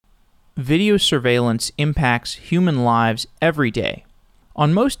Video surveillance impacts human lives every day.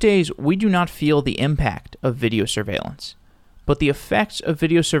 On most days, we do not feel the impact of video surveillance, but the effects of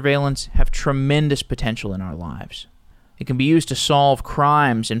video surveillance have tremendous potential in our lives. It can be used to solve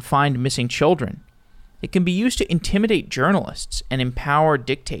crimes and find missing children. It can be used to intimidate journalists and empower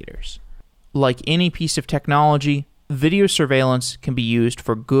dictators. Like any piece of technology, video surveillance can be used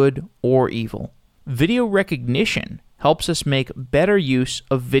for good or evil. Video recognition helps us make better use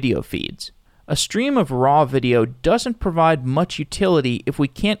of video feeds. A stream of raw video doesn't provide much utility if we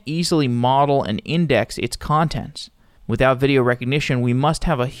can't easily model and index its contents. Without video recognition, we must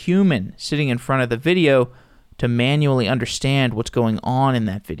have a human sitting in front of the video to manually understand what's going on in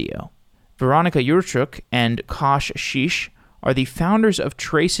that video. Veronika Jurchuk and Kash Shish are the founders of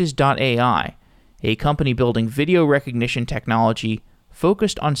Traces.ai, a company building video recognition technology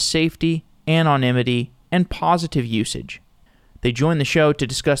focused on safety, anonymity, and positive usage. They join the show to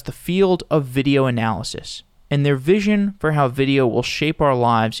discuss the field of video analysis and their vision for how video will shape our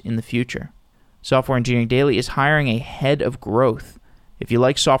lives in the future. Software Engineering Daily is hiring a head of growth. If you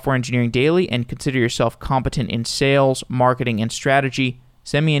like Software Engineering Daily and consider yourself competent in sales, marketing, and strategy,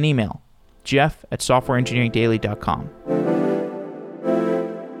 send me an email, jeff@softwareengineeringdaily.com.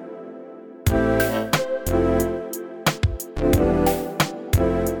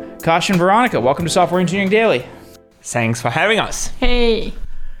 Kash and Veronika, welcome to Software Engineering Daily. Thanks for having us. Hey.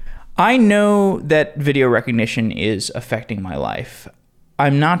 I know that video recognition is affecting my life.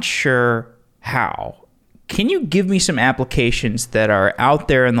 I'm not sure how. Can you give me some applications that are out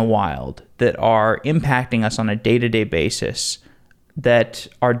there in the wild that are impacting us on a day-to-day basis that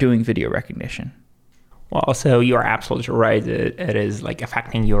are doing video recognition? Well, so you're absolutely right. It is like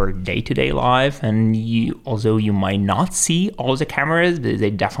affecting your day-to-day life, and although you might not see all the cameras, they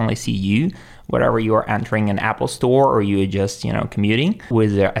definitely see you. Whatever you're entering an Apple store or you're just commuting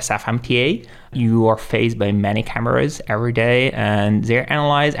with the SFMTA, you are faced by many cameras every day, and they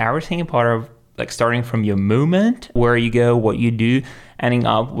analyze everything part of like starting from your movement, where you go, what you do, ending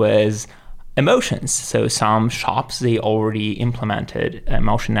up with emotions. So some shops, they already implemented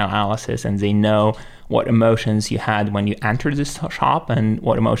emotion analysis, and they know what emotions you had when you entered the shop and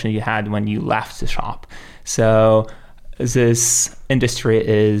what emotions you had when you left the shop. So this industry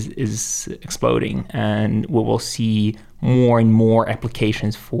is exploding, and we will see more and more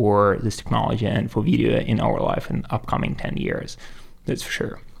applications for this technology and for video in our life in the upcoming 10 years. That's for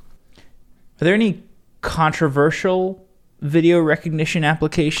sure. Are there any controversial video recognition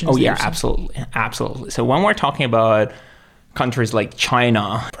applications? Oh yeah, absolutely. So when we're talking about countries like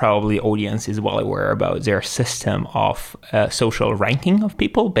China, probably audience is well aware about their system of social ranking of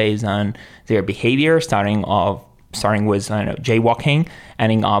people based on their behavior, starting with jaywalking,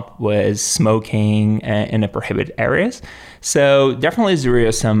 ending up with smoking in the prohibited areas. So definitely there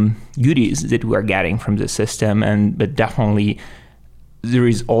are some goodies that we're getting from the system, but definitely there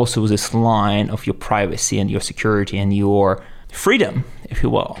is also this line of your privacy and your security and your freedom, if you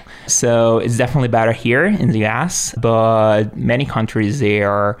will. So it's definitely better here in the US, but many countries, they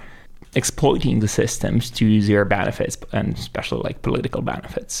are exploiting the systems to their benefits, and especially like political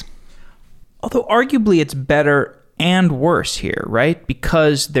benefits. Although arguably it's better and worse here, right?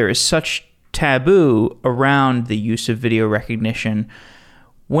 Because there is such taboo around the use of video recognition.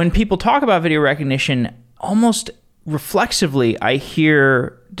 When people talk about video recognition, almost reflexively, I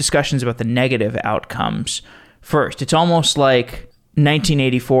hear discussions about the negative outcomes first. It's almost like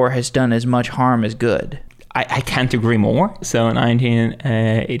 1984 has done as much harm as good. I can't agree more. So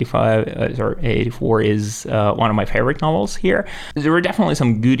 1984 is one of my favorite novels here. There were definitely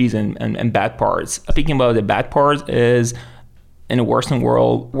some goodies and bad parts. Speaking about the bad parts is in a Western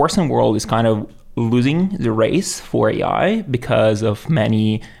world is kind of losing the race for AI because of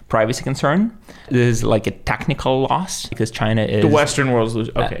many privacy concern. This is like a technical loss because China is... The Western world is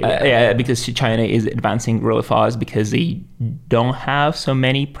losing. Okay. Because China is advancing really fast because they don't have so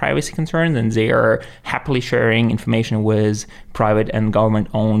many privacy concerns, and they are happily sharing information with private and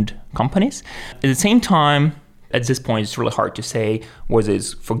government-owned companies. At the same time, at this point, it's really hard to say whether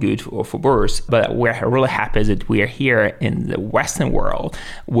it's for good or for worse, but we're really happy that we are here in the Western world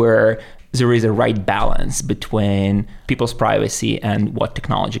where there is a right balance between people's privacy and what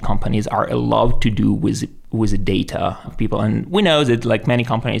technology companies are allowed to do with the data of people. And we know that like many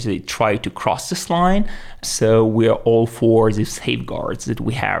companies, they try to cross this line. So we're all for the safeguards that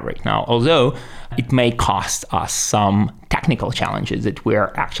we have right now, although it may cost us some technical challenges that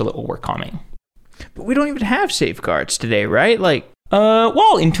we're actually overcoming. But we don't even have safeguards today, right? Like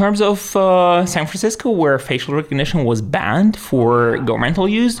Well, in terms of San Francisco, where facial recognition was banned for governmental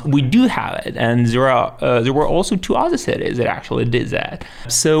use, we do have it. And there were also 2 other cities that actually did that.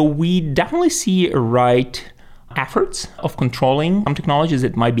 So we definitely see right efforts of controlling some technologies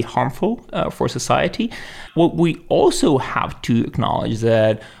that might be harmful for society. What we also have to acknowledge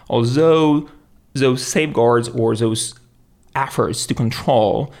that although those safeguards or those efforts to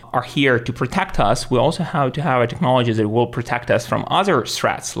control are here to protect us, we also have to have a technology that will protect us from other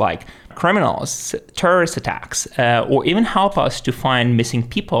threats like criminals, terrorist attacks, or even help us to find missing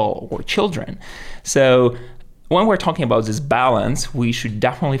people or children. So when we're talking about this balance, we should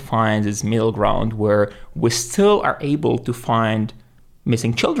definitely find this middle ground where we still are able to find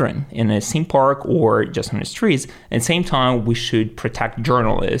missing children in a theme park or just on the streets. At the same time, we should protect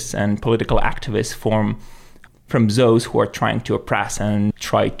journalists and political activists from those who are trying to oppress and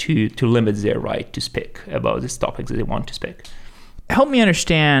try to limit their right to speak about these topics that they want to speak. Help me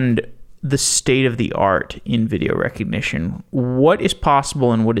understand the state of the art in video recognition. What is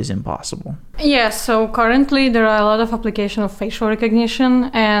possible and what is impossible? Yeah, so currently there are a lot of applications of facial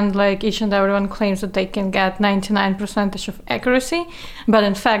recognition, and like each and everyone claims that they can get 99% of accuracy, but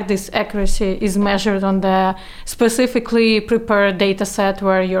in fact this accuracy is measured on the specifically prepared data set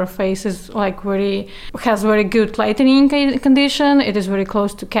where your face is like has very good lighting condition, it is very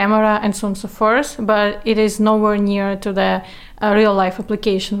close to camera and so on and so forth, but it is nowhere near to the real life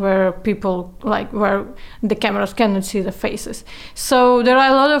application where where the cameras cannot see the faces. So there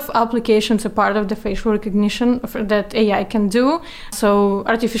are a lot of applications a part of the facial recognition that AI can do. So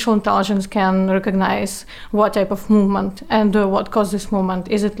artificial intelligence can recognize what type of movement and what caused this movement.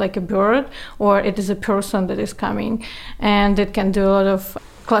 Is it like a bird or it is a person that is coming? And it can do a lot of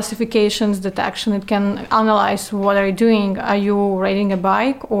classifications, detection. It can analyze what are you doing. Are you riding a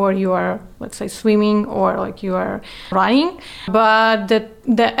bike or you are, let's say, swimming or like you are running? But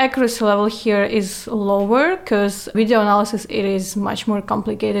the accuracy level here is lower because video analysis, it is much more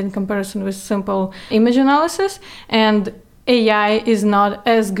complicated in comparison with simple image analysis. And AI is not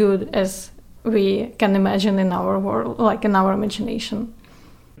as good as we can imagine in our world, like in our imagination.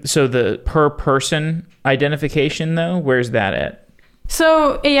 So the per person identification though, where's that at?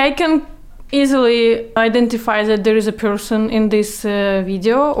 So AI can easily identify that there is a person in this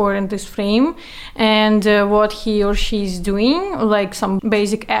video or in this frame and what he or she is doing, like some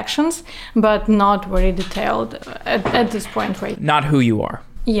basic actions, but not very detailed at this point, right? Not who you are.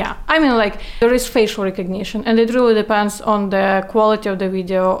 Yeah, I mean, like there is facial recognition, and it really depends on the quality of the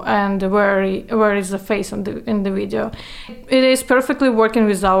video and where is the face in the video. It is perfectly working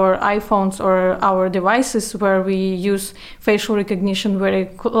with our iPhones or our devices where we use facial recognition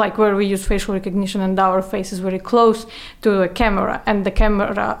where we use facial recognition and our face is very close to the camera, and the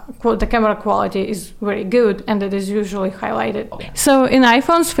camera quality is very good, and it is usually highlighted. So in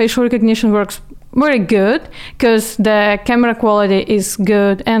iPhones, facial recognition works very good because the camera quality is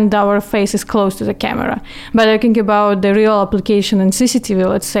good and our face is close to the camera. But talking about the real application in CCTV,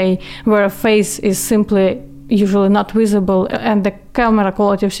 let's say, where a face is simply usually not visible and the camera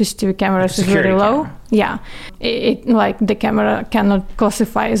quality of CCTV cameras is very low. Camera. Yeah, it like the camera cannot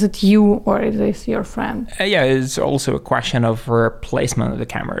classify is it you or is it your friend. Yeah, it's also a question of placement of the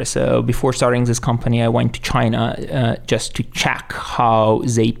camera. So before starting this company, I went to China just to check how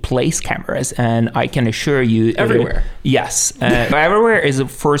they place cameras, and I can assure you, everywhere. Yes, everywhere is the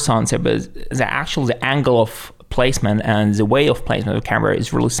first answer, but the angle of placement and the way of placement of the camera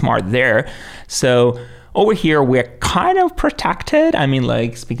is really smart there. So over here, we're kind of protected. I mean,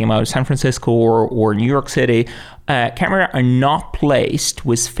 like speaking about San Francisco or New York City, cameras are not placed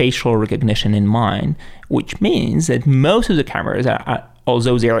with facial recognition in mind, which means that most of the cameras,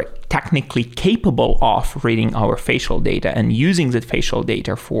 although they are technically capable of reading our facial data and using that facial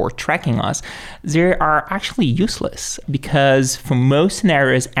data for tracking us, they are actually useless because for most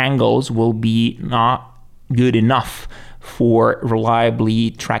scenarios, angles will be not good enough for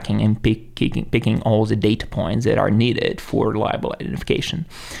reliably tracking and picking all the data points that are needed for reliable identification.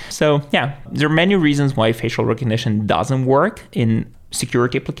 So yeah, there are many reasons why facial recognition doesn't work in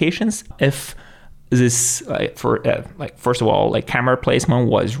security applications. If this, first of all, like camera placement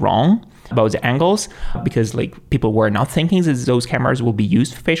was wrong about the angles because like people were not thinking that those cameras will be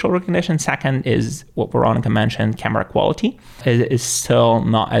used for facial recognition. Second is what Veronica mentioned, camera quality is still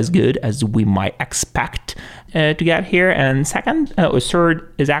not as good as we might expect to get here. And second, or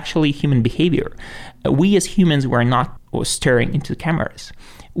third, is actually human behavior. We as humans were not staring into the cameras.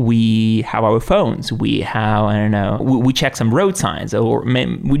 We have our phones. We have, I don't know, we check some road signs, or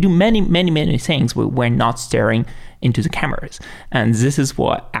we do many things. We're not staring into the cameras. And this is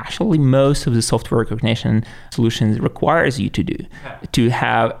what actually most of the software recognition solutions requires you to do, to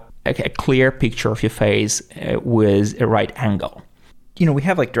have a clear picture of your face with a right angle. We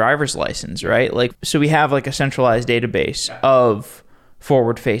have like driver's license, right? So we have like a centralized database of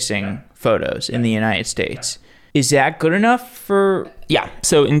forward-facing photos in the United States. Is that good enough for... Yeah.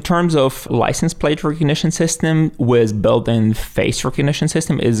 So in terms of license plate recognition system with built-in face recognition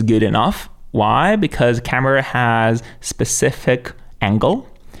system is good enough. Why? Because camera has specific angle.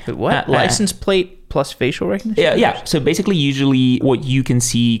 But what? License plate plus facial recognition? Yeah. So basically, usually what you can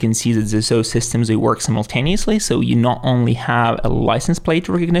see that those systems, they work simultaneously. So you not only have a license plate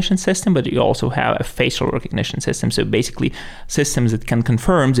recognition system, but you also have a facial recognition system. So basically, systems that can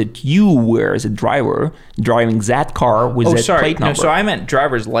confirm that you were as a driver driving that car with plate number. No, so I meant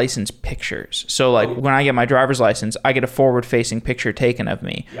driver's license pictures. So like when I get my driver's license, I get a forward-facing picture taken of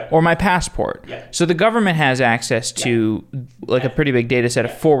me, or my passport. So the government has access to like a pretty big data set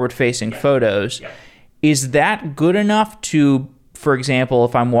of forward-facing photos. Is that good enough to, for example,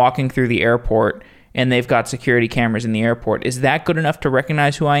 if I'm walking through the airport and they've got security cameras in the airport, is that good enough to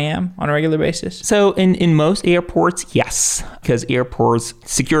recognize who I am on a regular basis? So in most airports, yes, because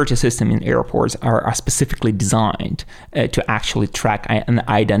security system in airports are specifically designed to actually track and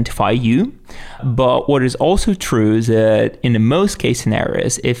identify you. But what is also true is that in the most case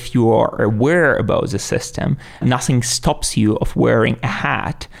scenarios, if you are aware about the system, nothing stops you of wearing a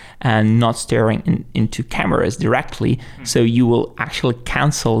hat and not staring into cameras directly. So you will actually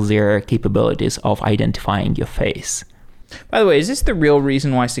cancel their capabilities of identifying your face. By the way, is this the real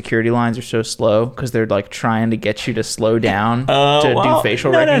reason why security lines are so slow? Because they're like trying to get you to slow down do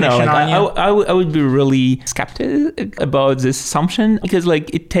facial recognition on you? I would be really skeptic about this assumption, because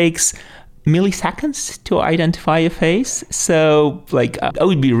like it takes milliseconds to identify a face. So like I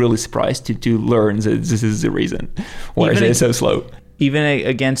would be really surprised to learn that this is the reason why it's so slow. Even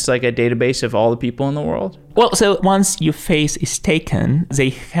against like a database of all the people in the world? Well, so once your face is taken, they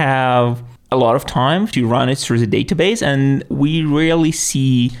have a lot of time to run it through the database, and we rarely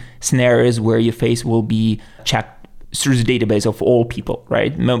see scenarios where your face will be checked through the database of all people,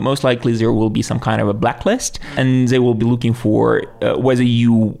 right? Most likely there will be some kind of a blacklist, and they will be looking for whether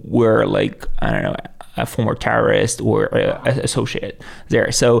you were like, I don't know, a former terrorist or associate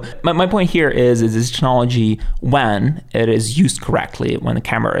there. So my point here is this technology, when it is used correctly, when the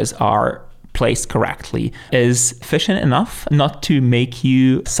cameras are placed correctly, is efficient enough not to make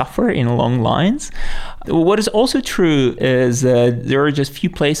you suffer in long lines. What is also true is there are just few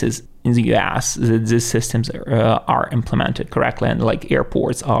places in the US that these systems are implemented correctly, and like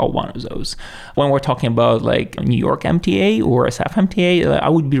airports are one of those. When we're talking about like New York MTA or SF MTA, I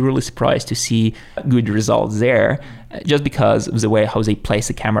would be really surprised to see good results there, just because of the way how they place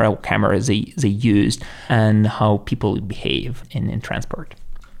the camera, what cameras they used, and how people behave in transport.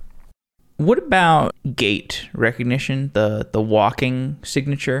 What about gait recognition, the walking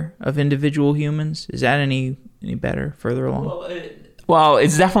signature of individual humans? Is that any better further along? Well,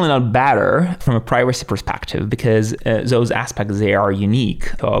 it's definitely not better from a privacy perspective, because those aspects, they are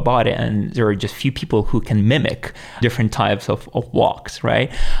unique to our body, and there are just few people who can mimic different types of walks,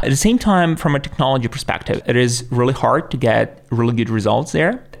 right? At the same time, from a technology perspective, it is really hard to get really good results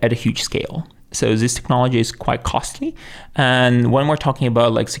there at a huge scale. So this technology is quite costly. And when we're talking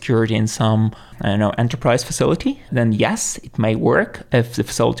about like security in some, enterprise facility, then yes, it may work if the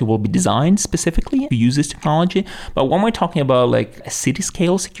facility will be designed specifically to use this technology. But when we're talking about like a city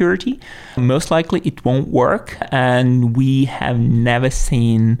scale security, most likely it won't work. And we have never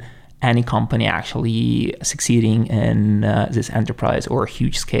seen any company actually succeeding in this enterprise or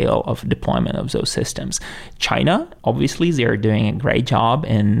huge scale of deployment of those systems. China, obviously, they're doing a great job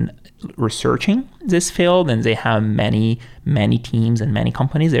in researching this field, and they have many teams and many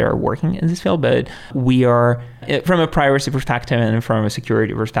companies that are working in this field. But we are, from a privacy perspective and from a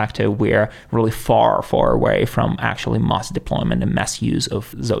security perspective, we're really far away from actually mass deployment and mass use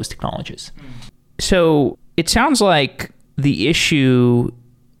of those technologies. So it sounds like the issue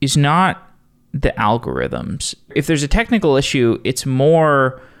is not the algorithms. If there's a technical issue, it's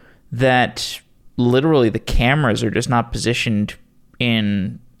more that literally the cameras are just not positioned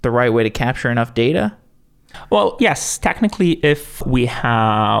in the right way to capture enough data? Well, yes, technically, if we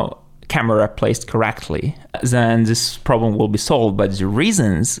have camera placed correctly, then this problem will be solved. But the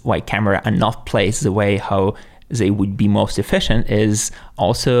reasons why camera are not placed the way how they would be most efficient is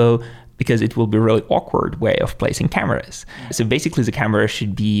also because it will be a really awkward way of placing cameras. So basically the camera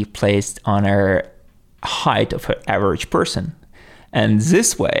should be placed on a height of an average person. And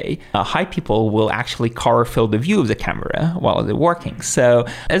this way, high people will actually cover field of view of the camera while they're working. So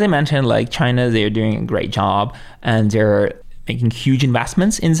as I mentioned, like China, they're doing a great job and they're making huge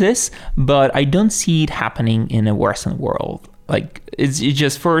investments in this, but I don't see it happening in a Western world. Like it's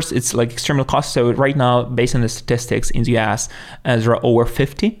just first, it's like extremely cost. So right now, based on the statistics in the US, there are over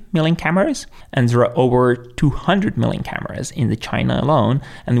 50 million cameras and there are over 200 million cameras in the China alone.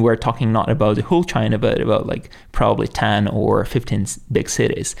 And we're talking not about the whole China, but about like probably 10 or 15 big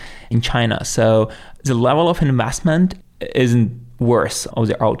cities in China. So the level of investment isn't worse of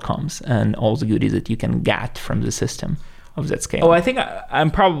the outcomes and all the goodies that you can get from the system of that scale. Oh, I think I'm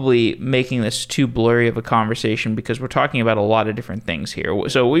probably making this too blurry of a conversation because we're talking about a lot of different things here.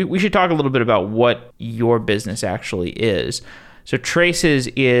 So we should talk a little bit about what your business actually is. So Traces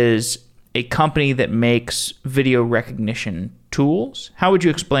is a company that makes video recognition tools. How would you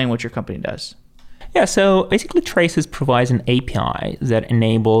explain what your company does? Yeah, so basically Traces provides an API that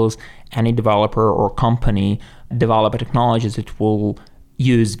enables any developer or company develop a technology that will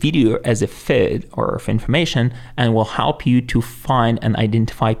use video as a feed or of information and will help you to find and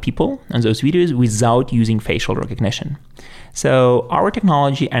identify people in those videos without using facial recognition. So our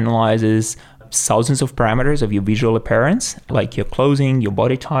technology analyzes thousands of parameters of your visual appearance, like your clothing, your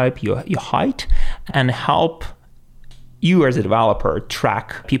body type, your height, and help you as a developer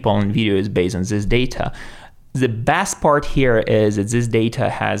track people in videos based on this data. The best part here is that this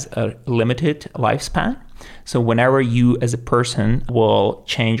data has a limited lifespan. So whenever you as a person will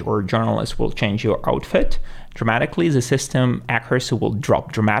change or a journalist will change your outfit dramatically, the system accuracy will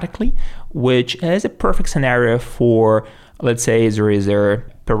drop dramatically, which is a perfect scenario for, let's say there is a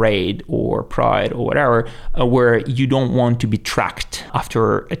parade or pride or whatever, where you don't want to be tracked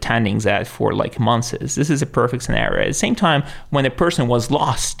after attending that for like months. This is a perfect scenario. At the same time, when a person was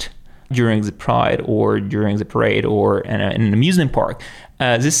lost during the pride or during the parade or in an amusement park,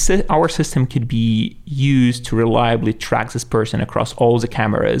 our system could be used to reliably track this person across all the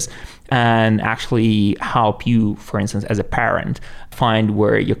cameras and actually help you, for instance, as a parent, find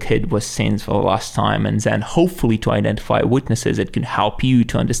where your kid was seen for the last time, and then hopefully to identify witnesses that can help you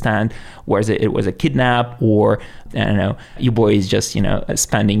to understand whether it was a kidnap or, I don't know, your boy is just,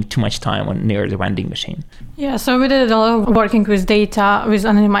 spending too much time near the vending machine. Yeah, so we did a lot of working with data, with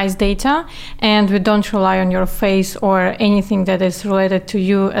anonymized data, and we don't rely on your face or anything that is related to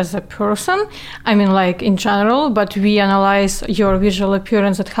you as a person. I mean, like in general, but we analyze your visual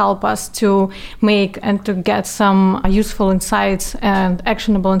appearance that help us to make and to get some useful insights and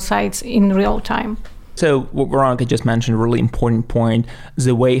actionable insights in real time. So what Veronica just mentioned, a really important point,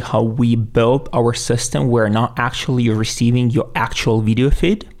 the way how we built our system, we're not actually receiving your actual video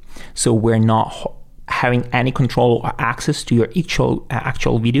feed. So we're not having any control or access to your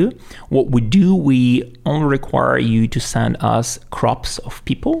actual video. What we do, we only require you to send us crops of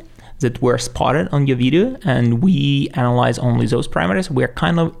people that were spotted on your video, and we analyze only those parameters. We're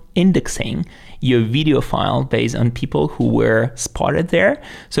kind of indexing your video file based on people who were spotted there.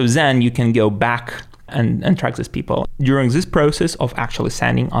 So then you can go back and track these people. During this process of actually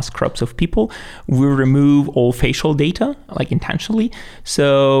sending us crops of people, we remove all facial data, like intentionally.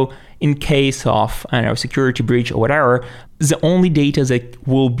 So in case of, security breach or whatever, the only data that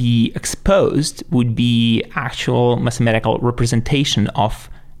will be exposed would be actual mathematical representation of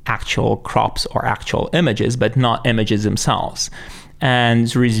actual crops or actual images, but not images themselves. And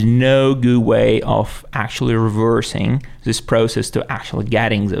there is no good way of actually reversing this process to actually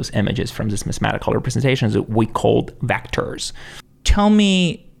getting those images from this mathematical representations that we called vectors. Tell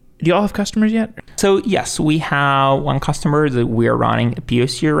me, do you all have customers yet? So yes, we have one customer that we are running a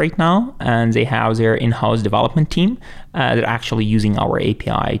POC right now, and they have their in-house development team that are actually using our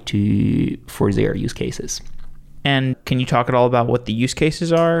API for their use cases. And can you talk at all about what the use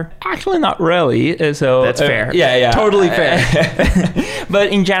cases are? Actually, not really. So that's fair. Yeah. Totally fair. But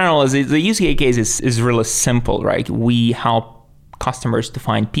in general, the use case is really simple, right? We help customers to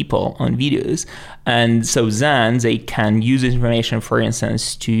find people on videos. And so then they can use this information, for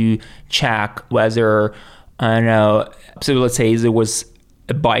instance, to check whether, so let's say there was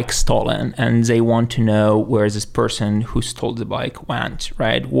a bike stolen and they want to know where this person who stole the bike went,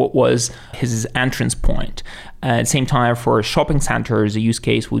 right? What was his entrance point? At the same time, for shopping centers, the use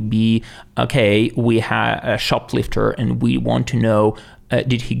case would be, okay, we had a shoplifter and we want to know,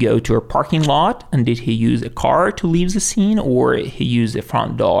 did he go to a parking lot and did he use a car to leave the scene, or he used the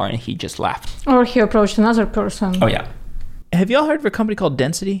front door and he just left? Or he approached another person. Oh, yeah. Have you all heard of a company called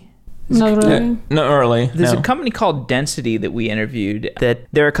Density? Not really. Not really. There's no. a company called Density that we interviewed that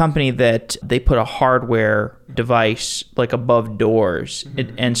they're a company that they put a hardware device like above doors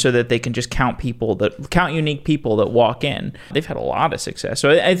and so that they can just count unique people that walk in. They've had a lot of success.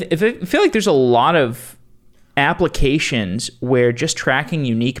 So I feel like there's a lot of applications where just tracking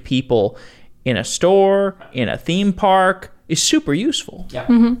unique people in a store, in a theme park is super useful.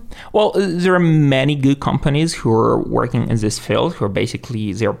 Yeah. Well, there are many good companies who are working in this field who are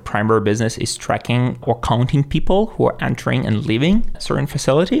basically their primary business is tracking or counting people who are entering and leaving a certain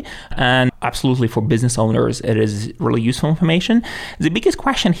facility. And absolutely for business owners, it is really useful information. The biggest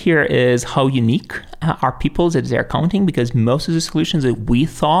question here is how unique are people that they're counting, because most of the solutions that we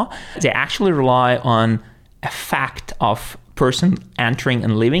saw, they actually rely on a fact of person entering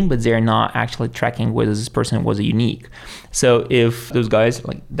and leaving, but they're not actually tracking whether this person was unique. So if those guys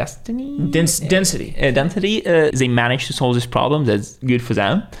like Density, they manage to solve this problem, that's good for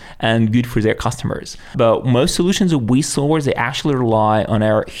them and good for their customers. But most solutions that we saw, they actually rely on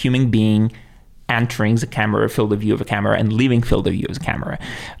our human being entering the camera, field of view of a camera, and leaving field of view of the camera,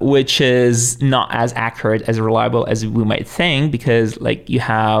 which is not as accurate, as reliable as we might think, because like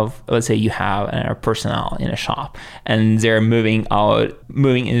let's say you have a personnel in a shop and they're moving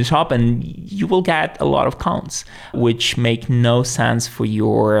in the shop, and you will get a lot of counts, which make no sense for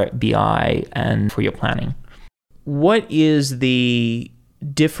your BI and for your planning. What is the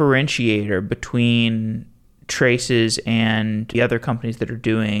differentiator between Traces and the other companies that are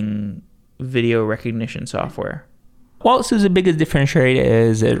doing video recognition software? Well, so the biggest differentiator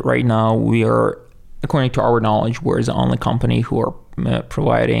is that right now we are, according to our knowledge, we're the only company who are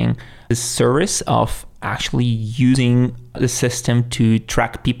providing the service of actually using the system to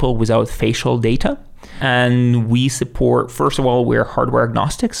track people without facial data. And we support, first of all, we're hardware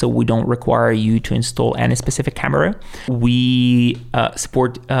agnostic, so we don't require you to install any specific camera. We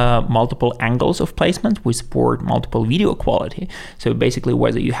support multiple angles of placement. We support multiple video quality. So basically,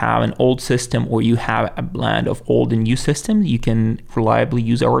 whether you have an old system or you have a blend of old and new systems, you can reliably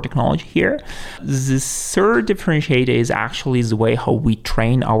use our technology here. The third differentiator is actually the way how we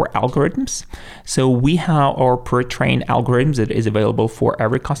train our algorithms. So we have our pre-trained algorithms that is available for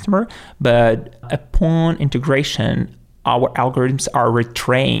every customer, but upon integration, our algorithms are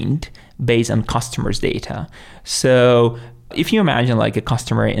retrained based on customers' data. So if you imagine like a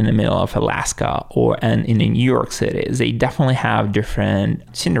customer in the middle of Alaska and in New York City, they definitely have different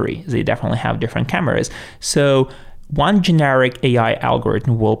scenery. They definitely have different cameras. So one generic AI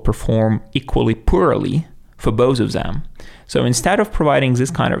algorithm will perform equally poorly for both of them. So instead of providing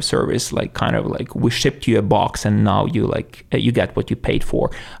this kind of service, like we shipped you a box and now you get what you paid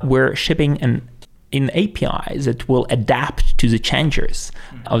for, we're shipping in APIs that will adapt to the changes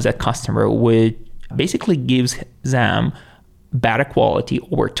of that customer, which basically gives them better quality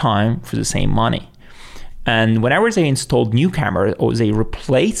over time for the same money. And whenever they install new cameras or they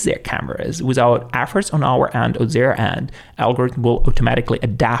replace their cameras, without efforts on our end or their end, algorithm will automatically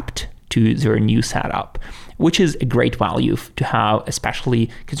adapt to their new setup, which is a great value to have, especially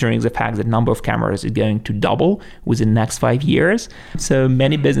considering the fact that number of cameras is going to double within the next 5 years. So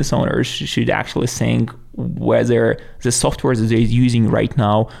many business owners should actually think whether the software that they're using right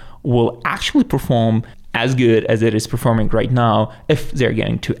now will actually perform as good as it is performing right now if they're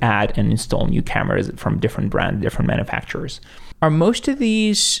going to add and install new cameras from different brands, different manufacturers. Are most of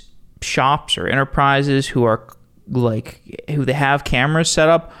these shops or enterprises who they have cameras set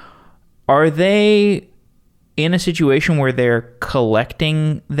up, are they in a situation where they're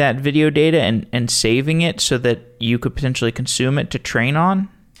collecting that video data and saving it so that you could potentially consume it to train on?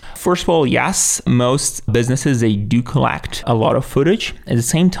 First of all, yes, most businesses, they do collect a lot of footage. At the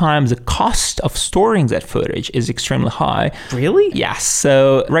same time, the cost of storing that footage is extremely high. Really? Yes.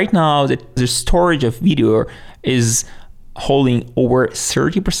 So right now, the storage of video is holding over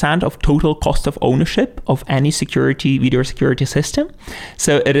 30% of total cost of ownership of any video security system.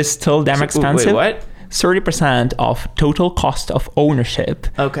 So it is still damn expensive. Wait, what? 30% of total cost of ownership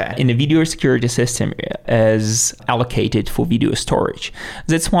in a video security system is allocated for video storage.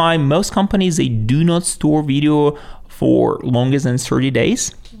 That's why most companies, they do not store video for longer than 30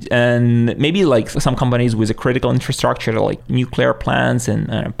 days. And maybe like some companies with a critical infrastructure like nuclear plants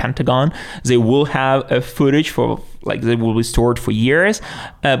and Pentagon, they will have a footage they will be stored for years.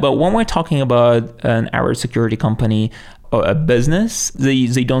 But when we're talking about an average security company, a business, they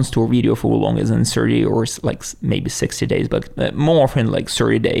don't store video for longer than 30 or like maybe 60 days, but more often like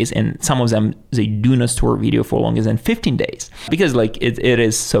 30 days. And some of them, they do not store video for longer than 15 days because like it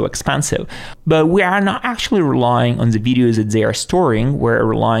is so expensive. But we are not actually relying on the videos that they are storing. We're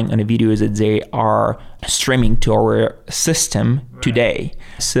relying on the videos that they are streaming to our system today.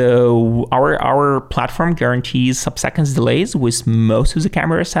 So our platform guarantees sub-seconds delays with most of the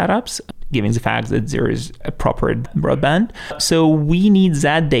camera setups, given the fact that there is a proper broadband. So we need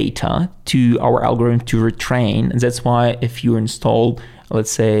that data to our algorithm to retrain. And that's why if you install,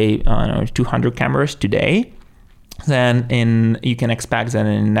 let's say, 200 cameras today, then you can expect that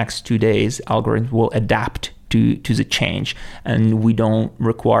in the next 2 days, algorithm will adapt to the change. And we don't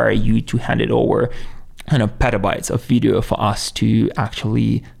require you to hand it over petabytes of video for us to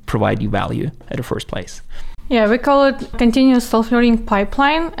actually provide you value at the first place. Yeah, we call it continuous self-learning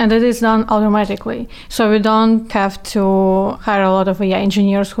pipeline, and it is done automatically. So we don't have to hire a lot of AI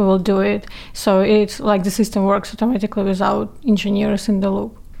engineers who will do it. So it's like the system works automatically without engineers in the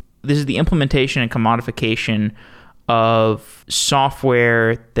loop. This is the implementation and commodification of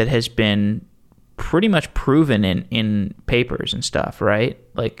software that has been pretty much proven in papers and stuff, right?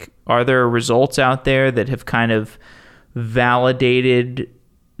 Like, are there results out there that have kind of validated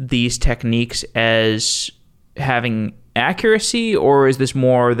these techniques as having accuracy, or is this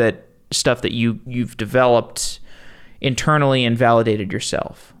more that stuff that you've developed internally and validated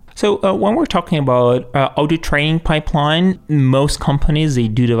yourself? So when we're talking about audio training pipeline, most companies, they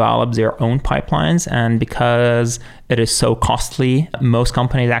do develop their own pipelines. And because it is so costly, most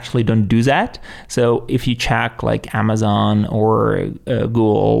companies actually don't do that. So if you check like Amazon or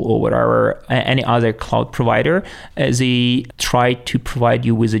Google or whatever, any other cloud provider, they try to provide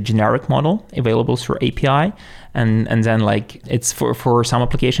you with a generic model available through API. And then like it's for some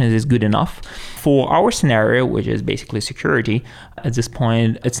applications is good enough. For our scenario, which is basically security, at this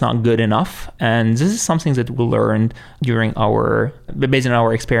point it's not good enough. And this is something that we learned based on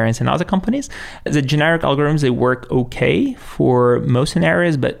our experience in other companies. The generic algorithms, they work okay for most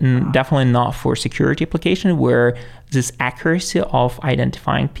scenarios, but definitely not for security application where this accuracy of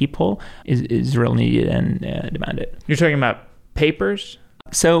identifying people is really needed and demanded. You're talking about papers?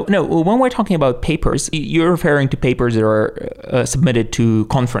 So no, when we're talking about papers, you're referring to papers that are submitted to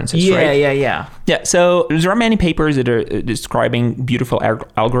conferences, right? Yeah. So there are many papers that are describing beautiful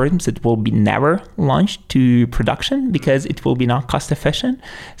algorithms that will be never launched to production because it will be not cost efficient.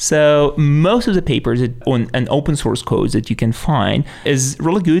 So most of the papers and open source codes that you can find is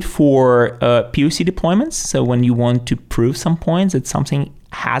really good for POC deployments. So when you want to prove some points that something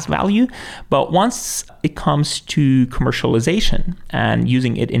has value, but once it comes to commercialization and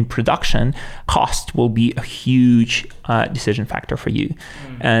using it in production, cost will be a huge decision factor for you.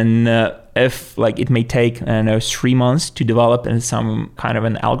 And if like it may take 3 months to develop some kind of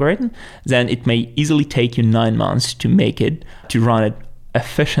an algorithm, then it may easily take you 9 months to run it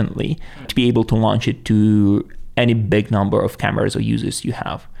efficiently, to be able to launch it to any big number of cameras or users you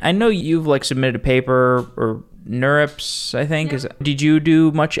have. I know you've like submitted a paper or NeurIPS, I think. Did you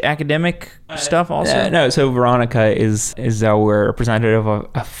do much academic stuff also? No, so Veronica is our representative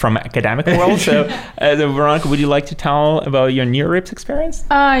from academic world. So Veronica, would you like to tell about your NeurIPS experience?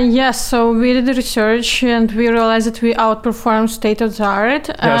 Yes, so we did the research and we realized that we outperformed state of the art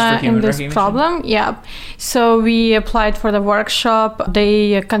in this problem. Yeah. So we applied for the workshop.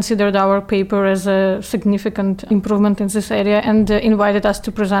 They considered our paper as a significant improvement in this area and invited us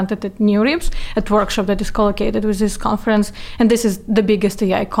to present it at NeurIPS, at workshop that is collocated with this conference, and this is the biggest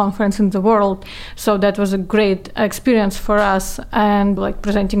AI conference in the world, so that was a great experience for us. And like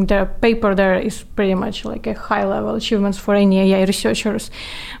presenting their paper there is pretty much like a high level achievements for any AI researchers.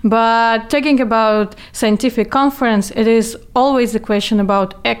 But talking about scientific conference, it is always a question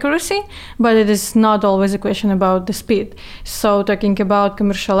about accuracy, but it is not always a question about the speed. So talking about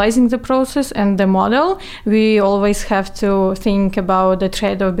commercializing the process and the model, we always have to think about the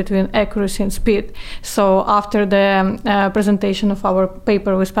trade-off between accuracy and speed. So after the presentation of our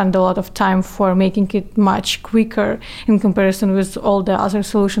paper, we spent a lot of time for making it much quicker in comparison with all the other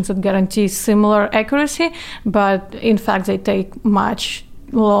solutions that guarantee similar accuracy, but in fact they take much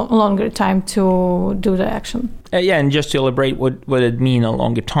longer time to do the action. And just to elaborate what it means a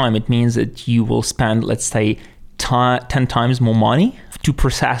longer time, it means that you will spend, let's say, 10 times more money to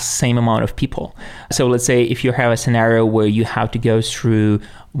process same amount of people. So let's say if you have a scenario where you have to go through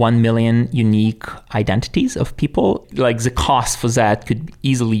 1 million unique identities of people, like the cost for that could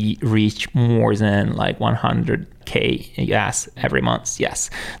easily reach more than like 100K US every month. Yes.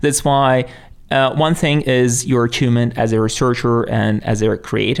 That's why one thing is your achievement as a researcher and as a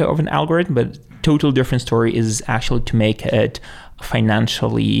creator of an algorithm, but total different story is actually to make it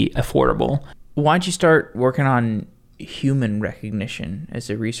financially affordable. Why'd you start working on human recognition as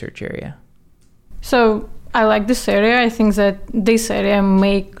a research area? So I like this area. I think that this area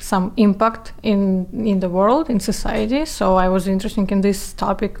make some impact in the world, in society. So I was interested in this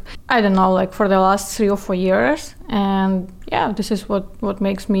topic, I don't know, like for the last 3 or 4 years. And yeah, this is what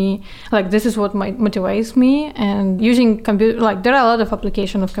makes me, like this is what motivates me. And using computer, like there are a lot of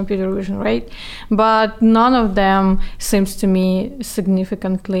applications of computer vision, right? But none of them seems to me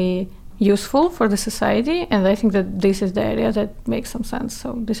significantly useful for the society. And I think that this is the area that makes some sense.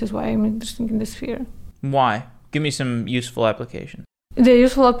 So this is why I'm interested in this sphere. Why? Give me some useful application. The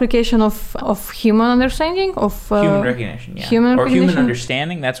useful application of human understanding, of human recognition, yeah. Human or recognition. human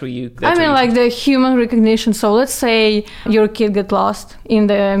understanding. That's what you. Like the human recognition. So let's say your kid get lost in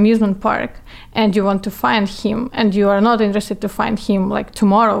the amusement park, and you want to find him, and you are not interested to find him like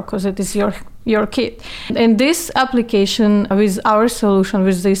tomorrow because it is your kid. In this application, with our solution,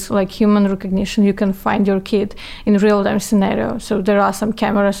 with this like human recognition, you can find your kid in real-time scenario. So there are some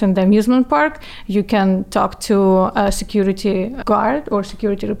cameras in the amusement park. You can talk to a security guard or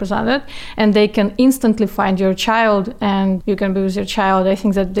security representative, and they can instantly find your child, and you can be with your child. I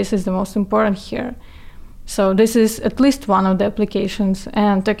think that this is the most important here. So this is at least one of the applications.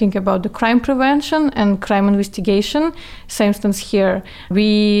 And talking about the crime prevention and crime investigation, same instance here.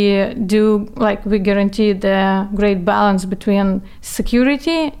 We guarantee the great balance between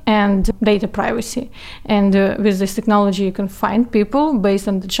security and data privacy. And with this technology, you can find people based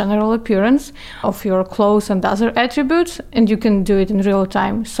on the general appearance of your clothes and other attributes, and you can do it in real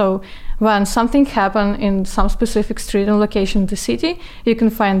time. So when something happens in some specific street and location in the city, you can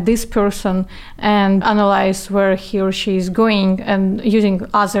find this person and analyze where he or she is going and using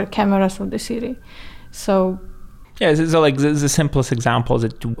other cameras of the city. So yeah, so like the simplest example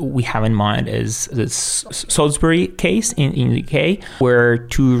that we have in mind is this Salisbury case in the UK, where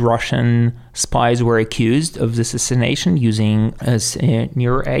 2 Russian spies were accused of this assassination using a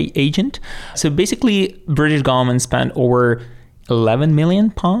near agent. So basically, British government spent over £11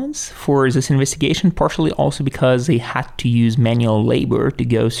 million for this investigation, partially also because they had to use manual labor to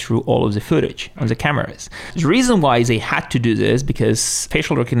go through all of the footage of the cameras. The reason why they had to do this because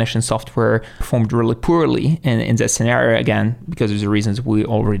facial recognition software performed really poorly in that scenario, again, because of the reasons we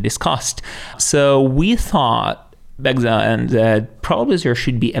already discussed. So we thought back then that probably there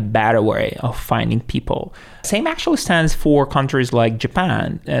should be a better way of finding people. Same actually stands for countries like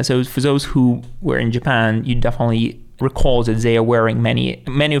Japan. So for those who were in Japan, you definitely recall that they are wearing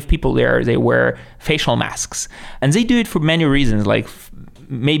many of people there, they wear facial masks. And they do it for many reasons, like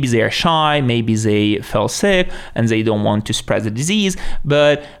maybe they are shy, maybe they fell sick and they don't want to spread the disease,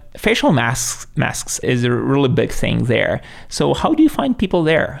 but facial masks is a really big thing there. So how do you find people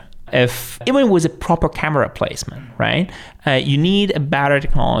there? If even with a proper camera placement, right? You need a better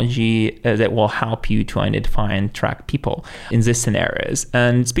technology that will help you to identify and track people in these scenarios.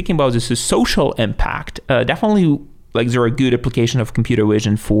 And speaking about this social impact, definitely like there are good application of computer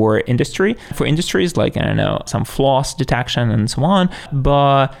vision for industries like, I don't know, some flaws detection and so on,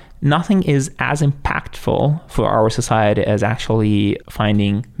 but nothing is as impactful for our society as actually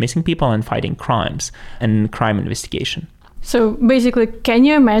finding missing people and fighting crimes and crime investigation. So basically, can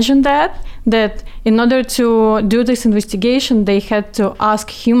you imagine that in order to do this investigation, they had to ask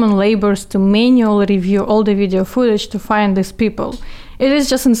human laborers to manually review all the video footage to find these people? It is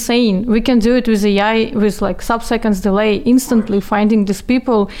just insane. We can do it with AI with like sub-seconds delay, instantly finding these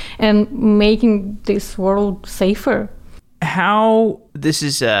people and making this world safer. How, this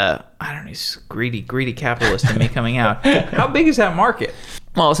is, I don't know, it's greedy capitalist in me coming out. How big is that market?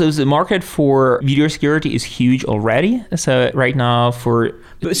 Well, so the market for video security is huge already. So right now so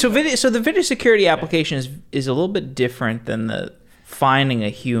the video security application is a little bit different than the finding a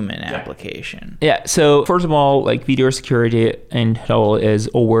human application. Yeah. So first of all, like video security in total is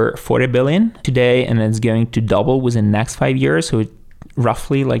over 40 billion today, and it's going to double within the next 5 years. So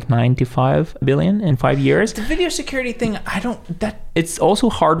roughly like 95 billion in 5 years. The video security thing, it's also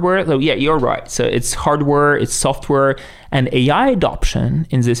hardware. So yeah, you're right. So it's hardware, it's software, and AI adoption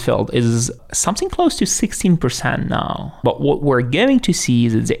in this field is something close to 16% now. But what we're going to see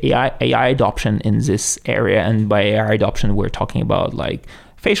is the AI adoption in this area, and by AI adoption, we're talking about like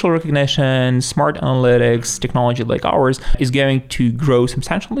facial recognition, smart analytics, technology like ours is going to grow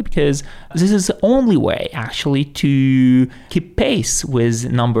substantially because this is the only way actually to keep pace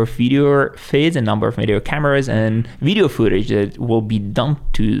with number of video feeds and number of video cameras and video footage that will be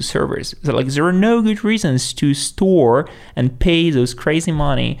dumped to servers. So like there are no good reasons to store and pay those crazy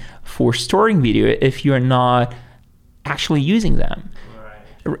money for storing video if you're not actually using them.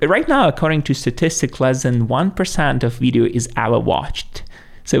 Right now, according to statistics, less than 1% of video is ever watched.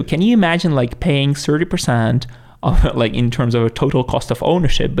 So can you imagine like paying 30% of like in terms of a total cost of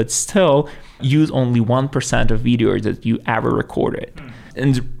ownership, but still use only 1% of video that you ever recorded?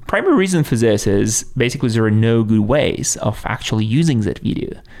 And the primary reason for this is basically there are no good ways of actually using that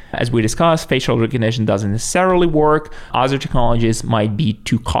video. As we discussed, facial recognition doesn't necessarily work. Other technologies might be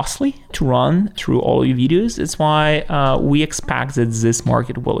too costly to run through all your videos. That's why we expect that this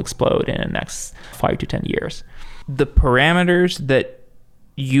market will explode in the next 5 to 10 years. The parameters that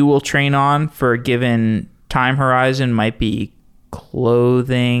you will train on for a given time horizon might be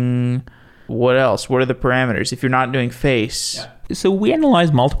clothing. What else? What are the parameters if you're not doing face? Yeah. So we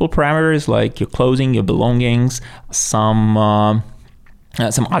analyze multiple parameters like your clothing, your belongings, some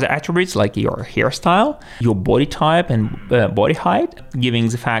other attributes like your hairstyle, your body type and body height, giving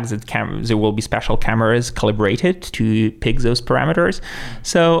the fact that there will be special cameras calibrated to pick those parameters.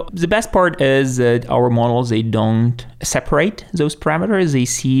 So the best part is that our models, they don't separate those parameters. They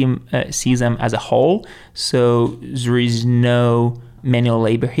see them as a whole. So there is no manual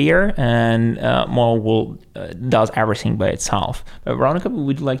labor here, and model does everything by itself. Veronica,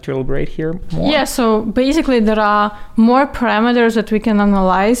 would you like to elaborate here more? Yeah, so basically there are more parameters that we can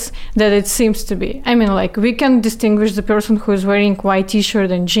analyze than it seems to be. I mean, like we can distinguish the person who is wearing white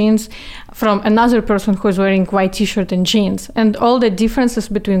t-shirt and jeans from another person who is wearing white t-shirt and jeans. And all the differences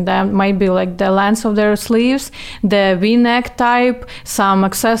between them might be like the length of their sleeves, the V-neck type, some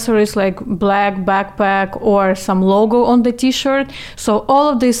accessories like black backpack or some logo on the t-shirt. So all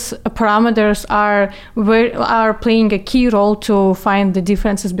of these parameters are playing a key role to find the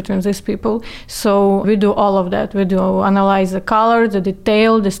differences between these people. So we do all of that. We do analyze the color, the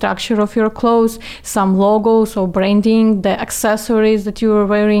detail, the structure of your clothes, some logos or branding, the accessories that you are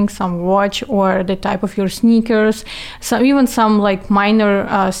wearing, some watch or the type of your sneakers, even some like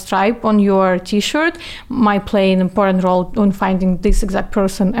minor stripe on your t-shirt might play an important role in finding this exact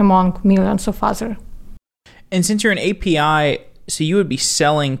person among millions of others. And since you're an API, so you would be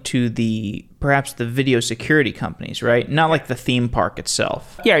selling to perhaps the video security companies, right? Not like the theme park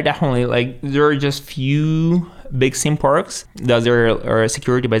itself. Yeah, definitely. Like there are just few big theme parks that are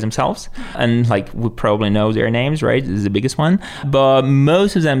security by themselves, and like we probably know their names, right? This is the biggest one. But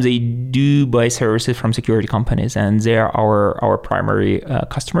most of them, they do buy services from security companies, and they are our primary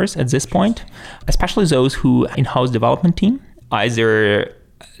customers at this point, especially those who in-house development team, either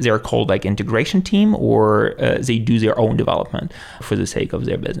they're called like integration team or they do their own development for the sake of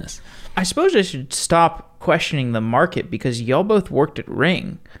their business. I suppose I should stop questioning the market because y'all both worked at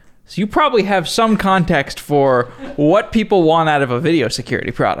Ring. So you probably have some context for what people want out of a video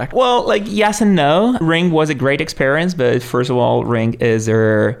security product. Well, like yes and no. Ring was a great experience, but first of all, Ring is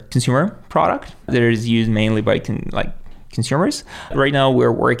a consumer product that is used mainly by consumers. Right now,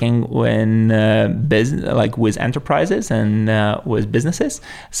 we're working with enterprises and with businesses.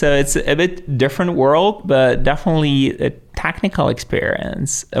 So it's a bit different world, but definitely a technical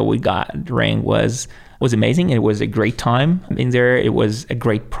experience we got at Ring was amazing. It was a great time in there. It was a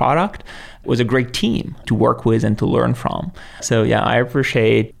great product. It was a great team to work with and to learn from. So yeah, I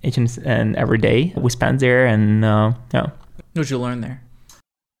appreciate each and every day we spent there. And yeah. What did you learn there?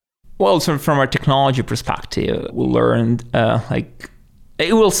 Well, so from a technology perspective, we learned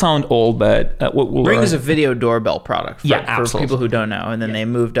it will sound old, but Ring is a video doorbell product for people who don't know, and then they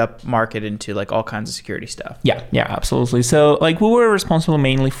moved up market into like all kinds of security stuff. Yeah, absolutely. So like we were responsible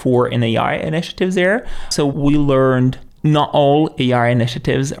mainly for an AI initiative there. So we learned not all AI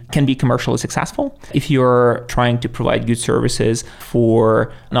initiatives can be commercially successful if you're trying to provide good services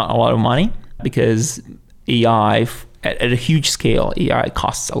for not a lot of money, because AI at a huge scale, AI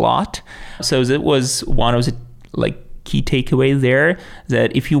costs a lot. So that was one of the key takeaways there,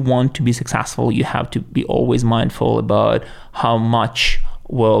 that if you want to be successful, you have to be always mindful about how much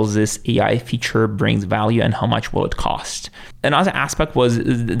will this AI feature brings value and how much will it cost. Another aspect was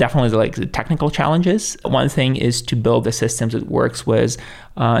definitely the technical challenges. One thing is to build a system that works with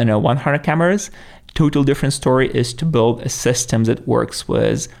 100 cameras. Total different story is to build a system that works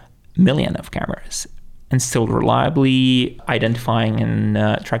with million of cameras and still reliably identifying and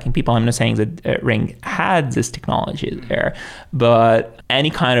tracking people. I'm not saying that Ring had this technology there, but any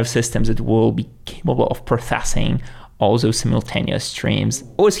kind of systems that will be capable of processing all those simultaneous streams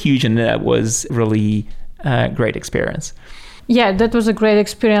was huge, and that was really a great experience. Yeah, that was a great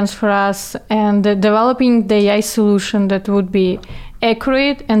experience for us, and developing the AI solution that would be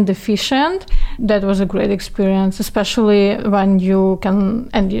accurate and efficient that was a great experience, especially when you can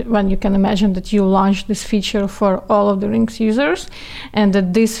imagine that you launch this feature for all of the Rings users, and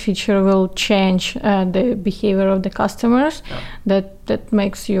that this feature will change the behavior of the customers. Yeah. That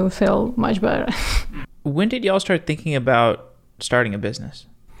makes you feel much better. When did y'all start thinking about starting a business?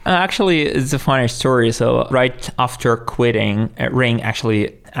 Actually, it's a funny story. So right after quitting Ring,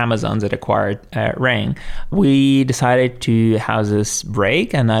 actually Amazon that acquired Ring, we decided to have this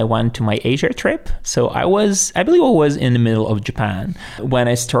break, and I went to my Asia trip. So I believe I was in the middle of Japan when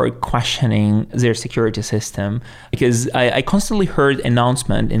I started questioning their security system, because I constantly heard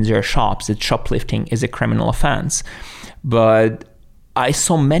announcement in their shops that shoplifting is a criminal offense. But I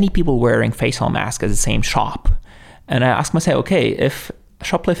saw many people wearing facial masks at the same shop. And I asked myself, okay, if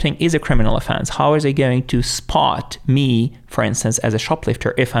shoplifting is a criminal offense, how are they going to spot me, for instance, as a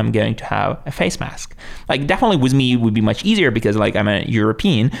shoplifter if I'm going to have a face mask? Like, definitely with me it would be much easier because, like, I'm a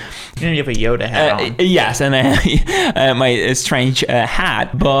European. You have a Yoda hat on. Yes, and my strange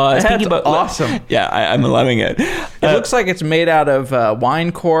hat. But that's awesome. Yeah, I'm loving it. It looks like it's made out of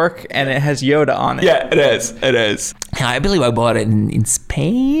wine cork, and it has Yoda on it. Yeah, it is. I believe I bought it in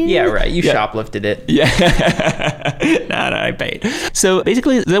Spain. Yeah, right. You shoplifted it. Yeah. No, I paid. So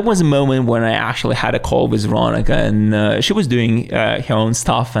basically, there was a moment when I actually had a call with Veronica, and she was doing her own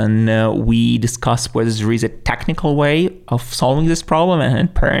stuff, and we discussed whether there is a technical way of solving this problem, and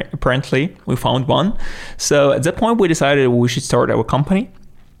apparently we found one. So at that point, we decided we should start our company.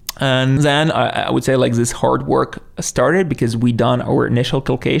 And then I would say, like, this hard work started because we done our initial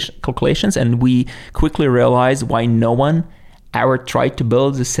calculations, and we quickly realized why no one ever tried to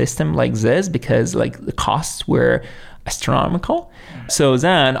build a system like this, because, like, the costs were astronomical. So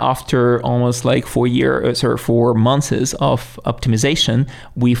then after almost like 4 months of optimization,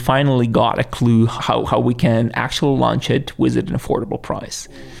 we finally got a clue how we can actually launch it with an affordable price.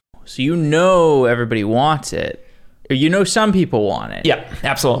 So everybody wants it. Or some people want it. Yeah,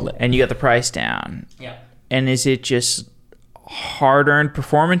 absolutely. And you got the price down. Yeah. And is it just hard-earned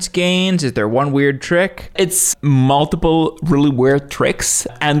performance gains? Is there one weird trick? It's multiple really weird tricks,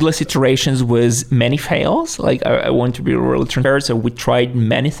 endless iterations with many fails. Like, I want to be really transparent. So we tried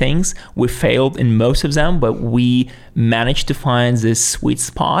many things. We failed in most of them, but we managed to find this sweet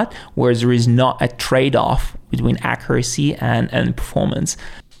spot where there is not a trade-off between accuracy and performance.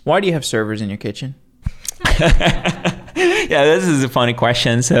 Why do you have servers in your kitchen? Yeah, this is a funny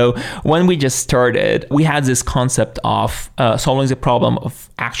question. So when we just started, we had this concept of solving the problem of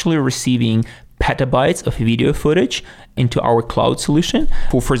actually receiving petabytes of video footage into our cloud solution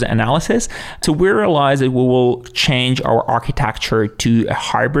for further analysis. So we realized that we will change our architecture to a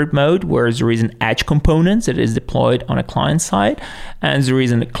hybrid mode where there is an edge component that is deployed on a client side, and there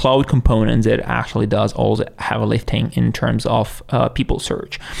is a cloud component that actually does all the heavy lifting in terms of people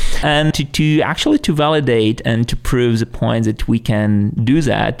search. And to validate and to prove the point that we can do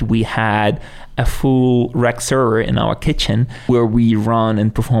that, we had a full rack server in our kitchen where we run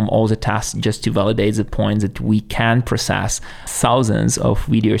and perform all the tasks just to validate the point that we can process thousands of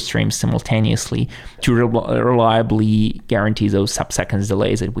video streams simultaneously to reliably guarantee those sub-seconds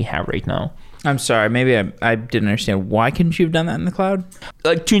delays that we have right now. I'm sorry, maybe I didn't understand. Why couldn't you have done that in the cloud?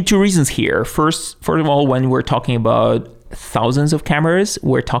 Two reasons here. First of all, when we're talking about thousands of cameras,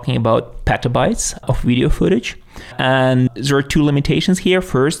 we're talking about petabytes of video footage. And there are two limitations here.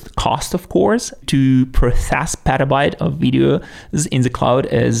 First, cost, of course. To process petabyte of video in the cloud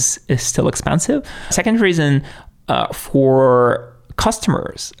is still expensive. Second reason, for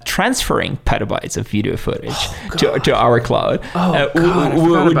customers transferring petabytes of video footage to our cloud. I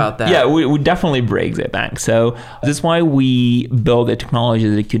forgot about that. Yeah, we definitely break the bank. So that's why we build a technology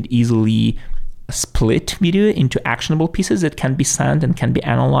that could easily split video into actionable pieces that can be sent and can be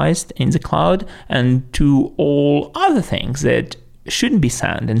analyzed in the cloud, and to all other things that shouldn't be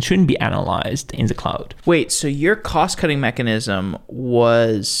sent and shouldn't be analyzed in the cloud. Wait, so your cost-cutting mechanism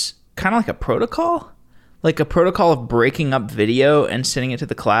was kind of like a protocol? Like a protocol of breaking up video and sending it to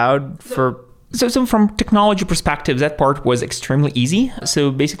the cloud for... So from technology perspective, that part was extremely easy.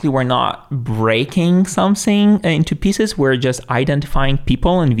 So basically, we're not breaking something into pieces. We're just identifying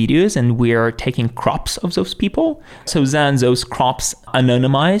people and videos, and we're taking crops of those people. So then those crops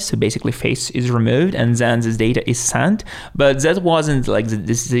anonymized. So basically, face is removed, and then this data is sent. But that wasn't like the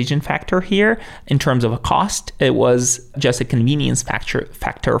decision factor here in terms of a cost. It was just a convenience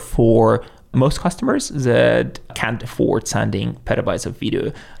factor for most customers that can't afford sending petabytes of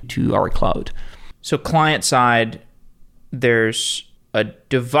video to our cloud. So client side, there's a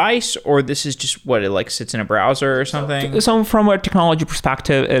device, or this is just what it like sits in a browser or something? So from a technology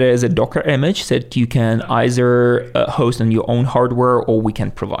perspective, it is a Docker image that you can either host on your own hardware, or we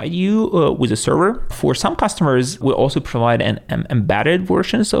can provide you with a server. For some customers, we also provide an embedded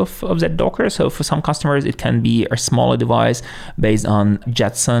versions of that Docker. So for some customers, it can be a smaller device based on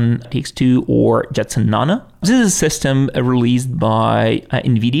Jetson TX2 or Jetson Nano. This is a system released by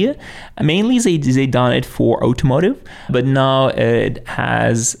NVIDIA. Mainly, they done it for automotive, but now it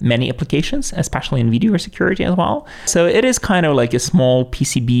has many applications, especially in video security as well. So it is kind of like a small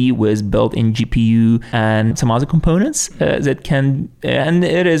PCB with built-in GPU and some other components that can, and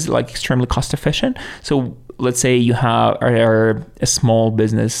it is like extremely cost efficient. So let's say you have a small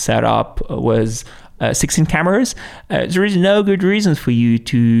business setup with 16 cameras, there is no good reason for you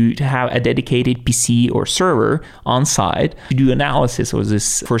to have a dedicated PC or server on site to do analysis, or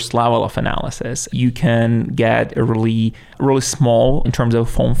this first level of analysis. You can get a really small, in terms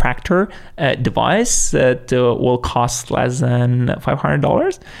of form factor, device that will cost less than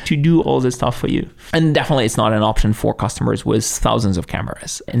 $500 to do all this stuff for you. And definitely it's not an option for customers with thousands of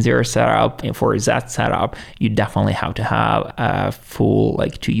cameras. In their setup, and for that setup, you definitely have to have a full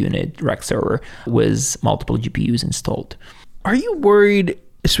 2-unit rack server with multiple GPUs installed. Are you worried,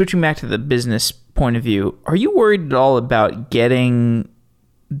 switching back to the business point of view, are you worried at all about getting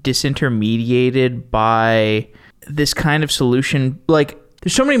disintermediated by this kind of solution? Like,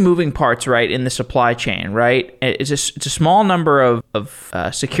 there's so many moving parts, right, in the supply chain, right? It's a small number of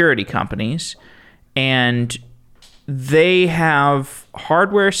security companies, and they have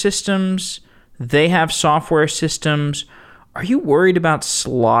hardware systems, they have software systems. Are you worried about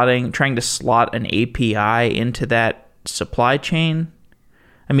trying to slot an API into that supply chain?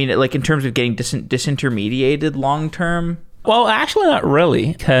 I mean, like in terms of getting disintermediated long term? Well, actually not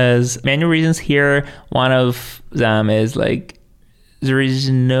really, because many reasons here. One of them is there is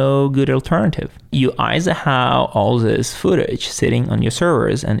no good alternative. You either have all this footage sitting on your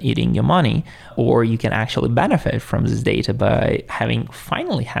servers and eating your money, or you can actually benefit from this data by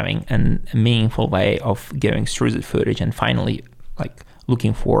finally having a meaningful way of going through the footage and finally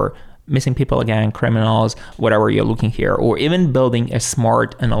looking for missing people again, criminals, whatever you're looking here, or even building a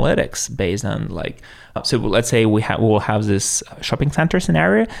smart analytics based on so let's say we'll have this shopping center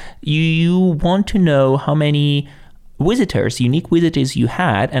scenario. You want to know how many unique visitors you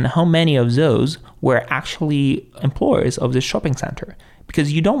had, and how many of those were actually employees of the shopping center,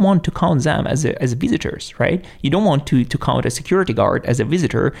 because you don't want to count them as visitors, right? You don't want to count a security guard as a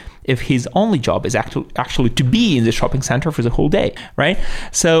visitor if his only job is actually to be in the shopping center for the whole day, right?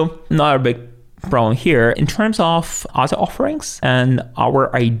 So not a big problem here. In terms of other offerings and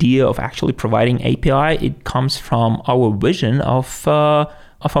our idea of actually providing API, it comes from our vision of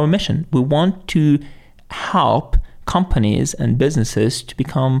our mission. We want to help companies and businesses to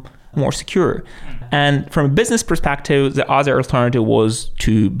become more secure. And from a business perspective, the other alternative was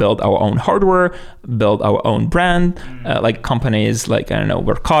to build our own hardware, build our own brand, like companies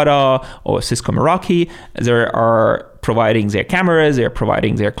Verkada or Cisco Meraki. They are providing their cameras, they're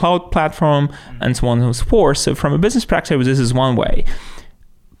providing their cloud platform, and so on and so forth. So from a business perspective, this is one way.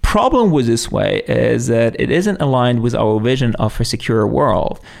 Problem with this way is that it isn't aligned with our vision of a secure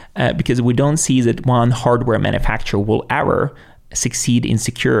world, because we don't see that one hardware manufacturer will ever succeed in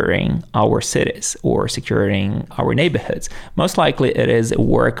securing our cities or securing our neighborhoods. Most likely it is a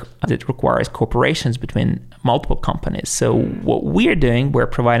work that requires cooperations between multiple companies. So what we're doing, we're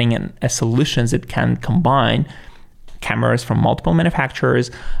providing a solution that can combine cameras from multiple manufacturers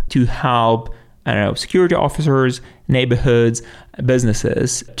to help security officers, neighborhoods,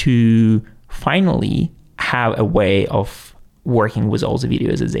 businesses to finally have a way of working with all the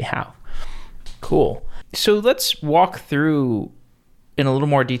videos that they have. Cool. So let's walk through in a little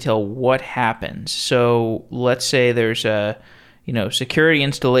more detail what happens. So let's say there's a security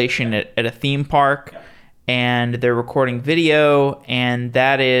installation at a theme park, and they're recording video, and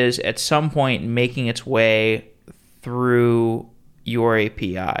that is at some point making its way through your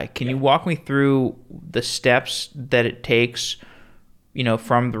API. Can you walk me through the steps that it takes,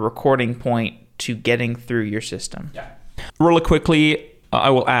 from the recording point to getting through your system? Yeah. Really quickly, I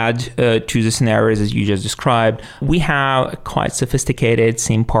will add to the scenarios as you just described. We have a quite sophisticated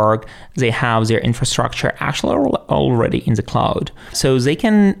theme park. They have their infrastructure actually already in the cloud. So they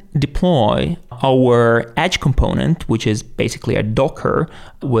can deploy our edge component, which is basically a Docker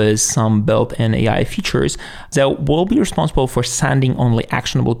with some built-in AI features that will be responsible for sending only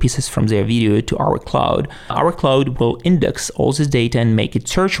actionable pieces from their video to our cloud. Our cloud will index all this data and make it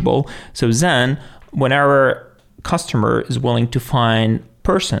searchable. So then whenever customer is willing to find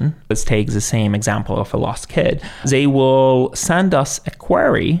person, let's take the same example of a lost kid, they will send us a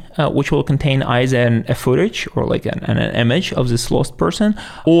query which will contain either a footage or like an image of this lost person,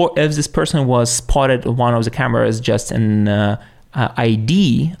 or if this person was spotted on one of the cameras, just an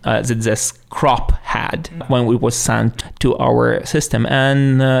ID that this crop had when it was sent to our system.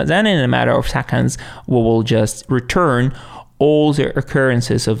 And then in a matter of seconds, we will just return all the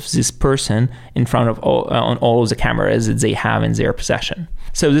occurrences of this person in front of on all of the cameras that they have in their possession.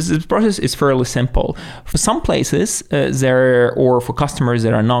 So this process is fairly simple. For some places, or for customers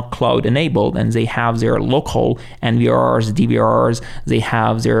that are not cloud enabled and they have their local NVRs, DVRs, they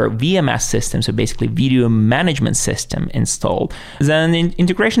have their VMS system, so basically video management system installed, then the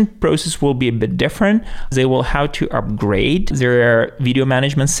integration process will be a bit different. They will have to upgrade their video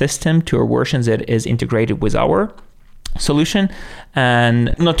management system to a version that is integrated with our solution.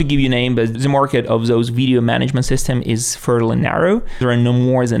 And not to give you a name, but the market of those video management system is fairly narrow. There are no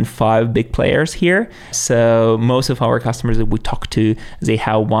more than 5 big players here. So most of our customers that we talk to, they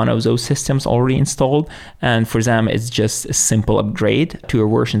have one of those systems already installed. And for them, it's just a simple upgrade to a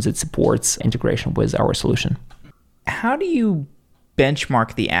version that supports integration with our solution. How do you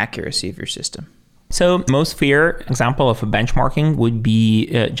benchmark the accuracy of your system? So most fair example of a benchmarking would be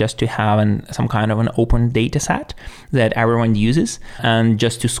just to have some kind of an open data set that everyone uses, and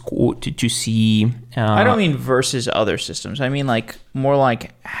just to score to see. I don't mean versus other systems. I mean like more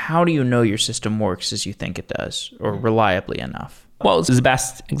like, how do you know your system works as you think it does, or reliably enough? Well, the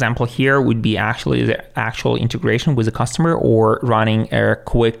best example here would be actually the actual integration with the customer, or running a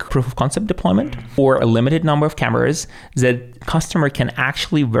quick proof of concept deployment for a limited number of cameras that customer can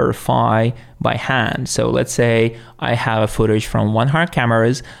actually verify by hand. So let's say I have a footage from 100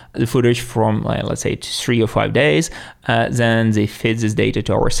 cameras, the footage from let's say 3 or 5 days, then they feed this data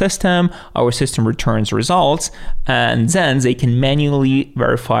to our system returns results, and then they can manually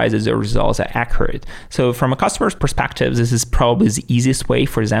verify that the results are accurate. So from a customer's perspective, this is probably the easiest way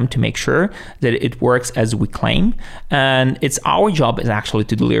for them to make sure that it works as we claim, and it's our job is actually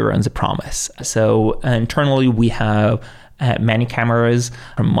to deliver on the promise. So internally we have many cameras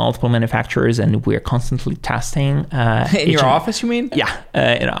from multiple manufacturers, and we're constantly testing. In your office, you mean? Yeah,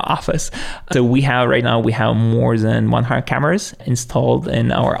 in our office. So right now we have more than 100 cameras installed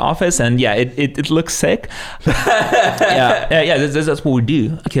in our office, and yeah, it looks sick. That's what we do,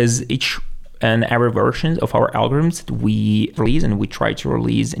 because each and every version of our algorithms that we release, and we try to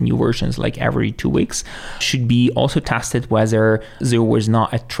release new versions like every 2 weeks, should be also tested whether there was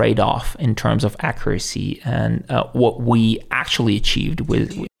not a trade-off in terms of accuracy and what we actually achieved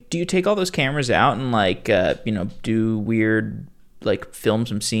with. Do you take all those cameras out and do weird, like film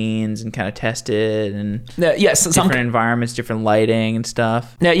some scenes and kind of test it, and different environments, different lighting and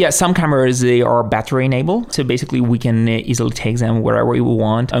stuff? Some cameras, they are battery enabled, so basically we can easily take them wherever we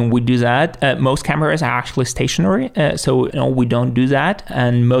want, and we do that. Most cameras are actually stationary, so we don't do that,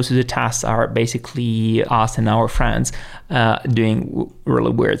 and most of the tests are basically us and our friends doing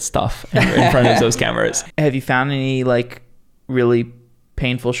really weird stuff in front of those cameras. Have you found any really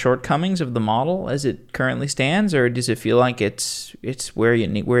painful shortcomings of the model as it currently stands, or does it feel like it's where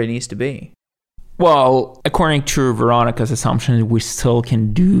it needs to be? Well, according to Veronica's assumption, we still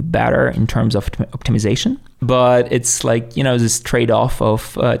can do better in terms of optimization. But it's this trade-off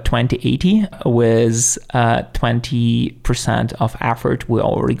of 20/80 with 20% of effort. We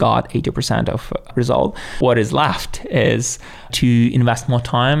already got 80% of result. What is left is to invest more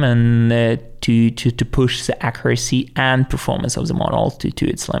time and to push the accuracy and performance of the model to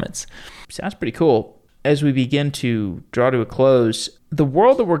its limits. Sounds pretty cool. As we begin to draw to a close, the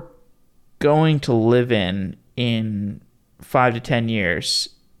world that we're going to live in 5 to 10 years,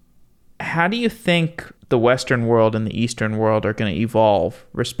 how do you think the Western world and the Eastern world are going to evolve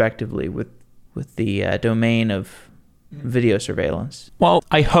respectively with the domain of video surveillance? Well,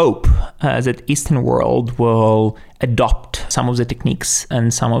 I hope that Eastern world will adopt some of the techniques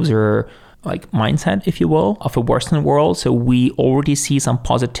and some of their mindset, if you will, of a Western world. So we already see some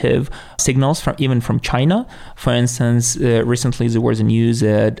positive signals even from China. For instance, recently there was a news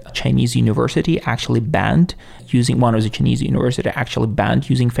that a Chinese university actually banned using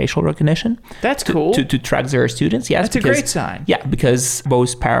facial recognition. That's cool. To track their students. Yes, that's a great sign. Yeah, because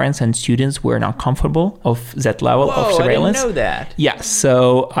both parents and students were not comfortable of that level of surveillance. I didn't know that. Yeah,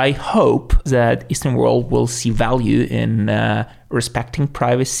 so I hope that Eastern world will see value in respecting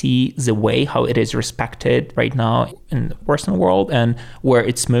privacy the way how it is respected right now in the Western world and where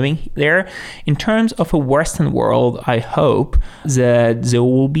it's moving there. In terms of a Western world, I hope that there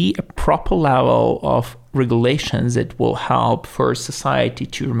will be a proper level of regulations that will help for society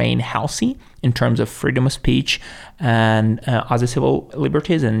to remain healthy in terms of freedom of speech and other civil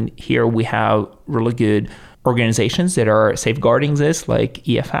liberties. And here we have really good organizations that are safeguarding this, like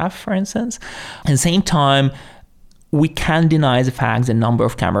EFF, for instance. At the same time, we can't deny the fact that the number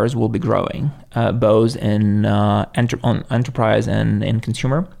of cameras will be growing, both in on enterprise and in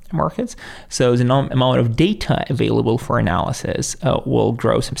consumer markets. So the amount of data available for analysis will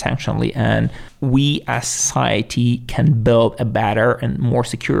grow substantially, and we as society can build a better and more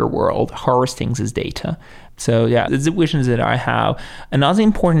secure world harvesting this data. So yeah, that's the visions that I have. Another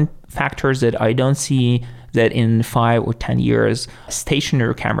important factors that I don't see that in 5 or 10 years,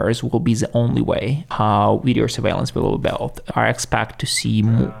 stationary cameras will be the only way how video surveillance will be built. I expect to see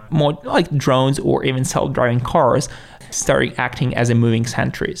more like drones or even self-driving cars starting acting as a moving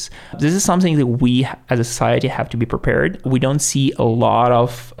sentries. This is something that we as a society have to be prepared. We don't see a lot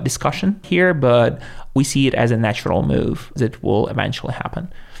of discussion here, but we see it as a natural move that will eventually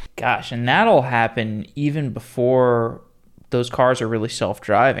happen. Gosh, and that'll happen even before those cars are really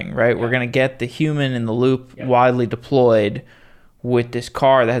self-driving, right? Yeah. We're going to get the human in the loop widely deployed with this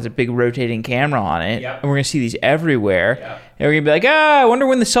car that has a big rotating camera on it. And we're going to see these everywhere. And we're going to be like, I wonder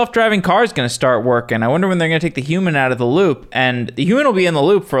when the self-driving car is going to start working. I wonder when they're going to take the human out of the loop. And the human will be in the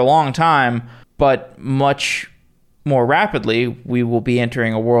loop for a long time, but much more rapidly, we will be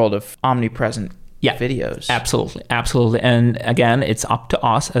entering a world of omnipresent videos. Absolutely. And again, it's up to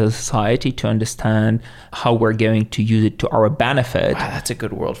us as a society to understand how we're going to use it to our benefit. Wow, that's a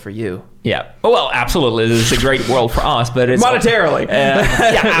good world for you. Yeah. Well, absolutely. It's a great world for us, but it's monetarily.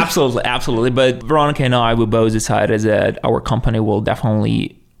 Absolutely. But Veronica and I, we both decided that our company will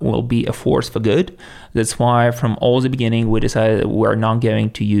be a force for good. That's why from all the beginning, we decided that we're not going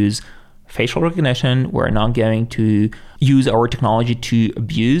to use facial recognition. We're not going to use our technology to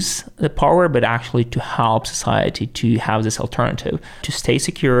abuse the power, but actually to help society to have this alternative, to stay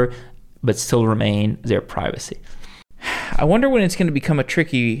secure, but still remain their privacy. I wonder when it's going to become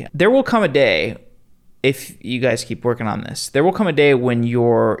there will come a day, if you guys keep working on this, there will come a day when you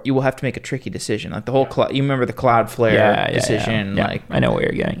will have to make a tricky decision. Like the whole you remember the Cloudflare decision? Yeah. Like, I know where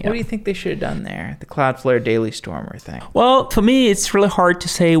you're going. What do you think they should have done there? The Cloudflare Daily Stormer thing. Well, for me, it's really hard to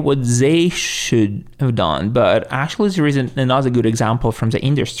say what they should have done, but actually there is another good example from the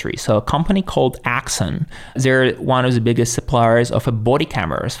industry. So a company called Axon, they're one of the biggest suppliers of body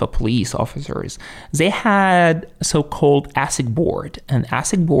cameras for police officers. They had a so-called ASIC board, an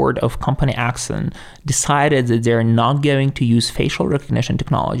ASIC board of company Axon decided that they're not going to use facial recognition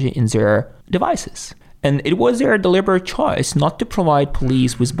technology in their devices. And it was their deliberate choice not to provide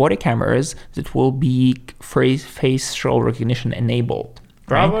police with body cameras that will be facial recognition enabled.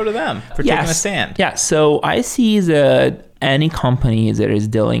 Bravo to them for taking a stand. Yeah, so I see that any company that is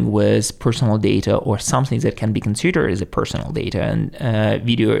dealing with personal data or something that can be considered as a personal data, and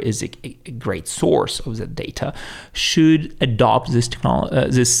video is a great source of that data, should adopt this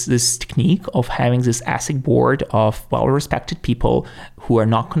this technique of having this ASIC board of well-respected people who are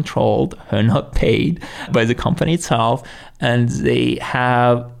not controlled, who are not paid by the company itself, and they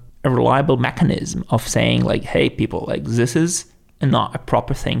have a reliable mechanism of saying like, hey, people, like this is not a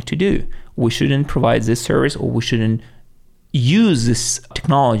proper thing to do. We shouldn't provide this service, or we shouldn't use this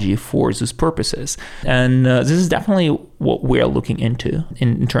technology for these purposes. And this is definitely what we're looking into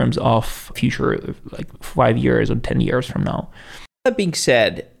in terms of future, like 5 years or 10 years from now. That being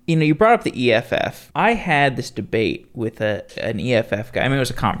said, you brought up the EFF. I had this debate with an EFF guy. I mean, it was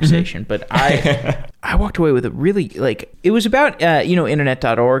a conversation, but I walked away with it really, it was about,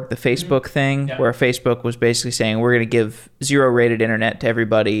 internet.org, the Facebook thing, where Facebook was basically saying, we're going to give 0 rated internet to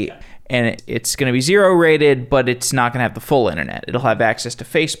everybody. And it's going to be 0 rated, but it's not going to have the full internet. It'll have access to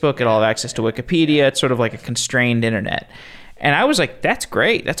Facebook. It'll have access to Wikipedia. It's sort of like a constrained internet. And I was like, that's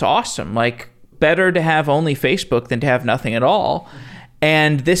great. That's awesome. Like, better to have only Facebook than to have nothing at all.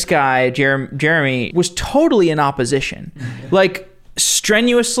 And this guy, Jeremy, was totally in opposition. Like,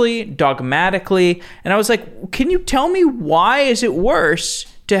 strenuously, dogmatically. And I was like, can you tell me why is it worse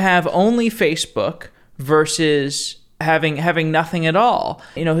to have only Facebook versus having nothing at all?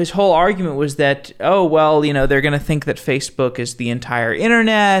 His whole argument was that, they're going to think that Facebook is the entire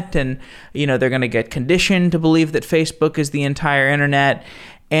internet, and they're going to get conditioned to believe that Facebook is the entire internet.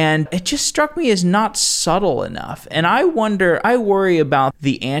 And it just struck me as not subtle enough. And I worry about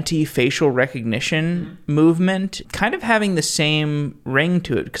the anti-facial recognition movement kind of having the same ring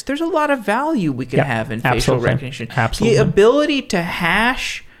to it, because there's a lot of value we can have in facial recognition. Absolutely. The ability to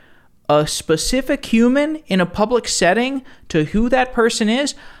hash a specific human in a public setting to who that person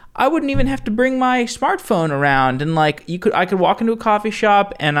is. I wouldn't even have to bring my smartphone around, and I could walk into a coffee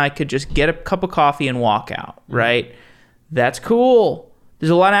shop and I could just get a cup of coffee and walk out, right? That's cool. There's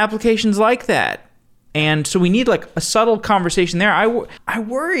a lot of applications like that. And so we need a subtle conversation there. I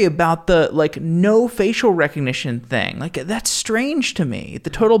worry about the no facial recognition thing. That's strange to me, the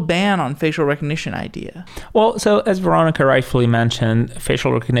total ban on facial recognition idea. Well, so as Veronica rightfully mentioned,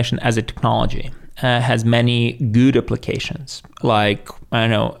 facial recognition as a technology has many good applications. Like, I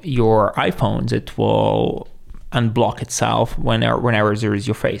know your iPhones, it will unblock itself whenever there is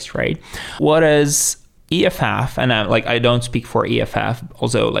your face, right? What is EFF, and I don't speak for EFF,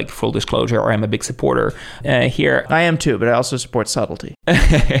 although full disclosure, I'm a big supporter here. I am too, but I also support subtlety.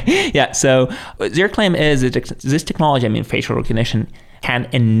 Yeah, so their claim is that this technology, facial recognition, can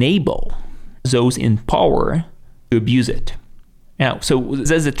enable those in power to abuse it. Now, so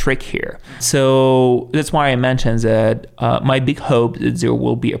there's a trick here. So that's why I mentioned that my big hope is there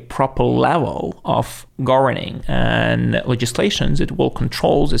will be a proper level of governing and legislations that will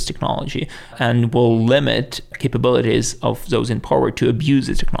control this technology and will limit capabilities of those in power to abuse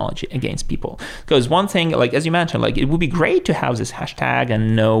this technology against people. Because one thing, as you mentioned, it would be great to have this hashtag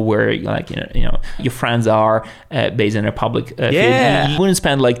and know where your friends are based on a public feed. And you wouldn't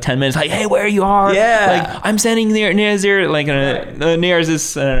spend 10 minutes hey, where you are? Yeah. I'm standing near there, near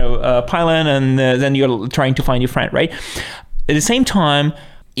this pylon, and then you're trying to find your friend, right? At the same time,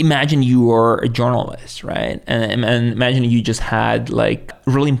 imagine you are a journalist, right? And imagine you just had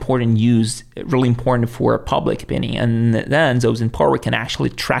really important news, really important for public opinion. And then those in power can actually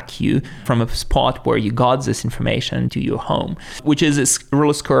track you from a spot where you got this information to your home, which is a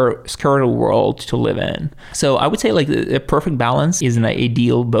really scary world to live in. So I would say a perfect balance is an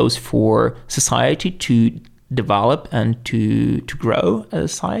ideal both for society to develop and to grow as a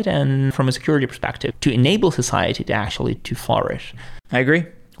society, and from a security perspective, to enable society to flourish. I agree.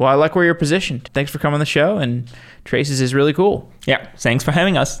 Well, I like where you're positioned. Thanks for coming on the show, and Traces is really cool. Yeah, thanks for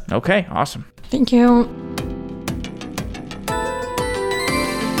having us. Okay, awesome. Thank you.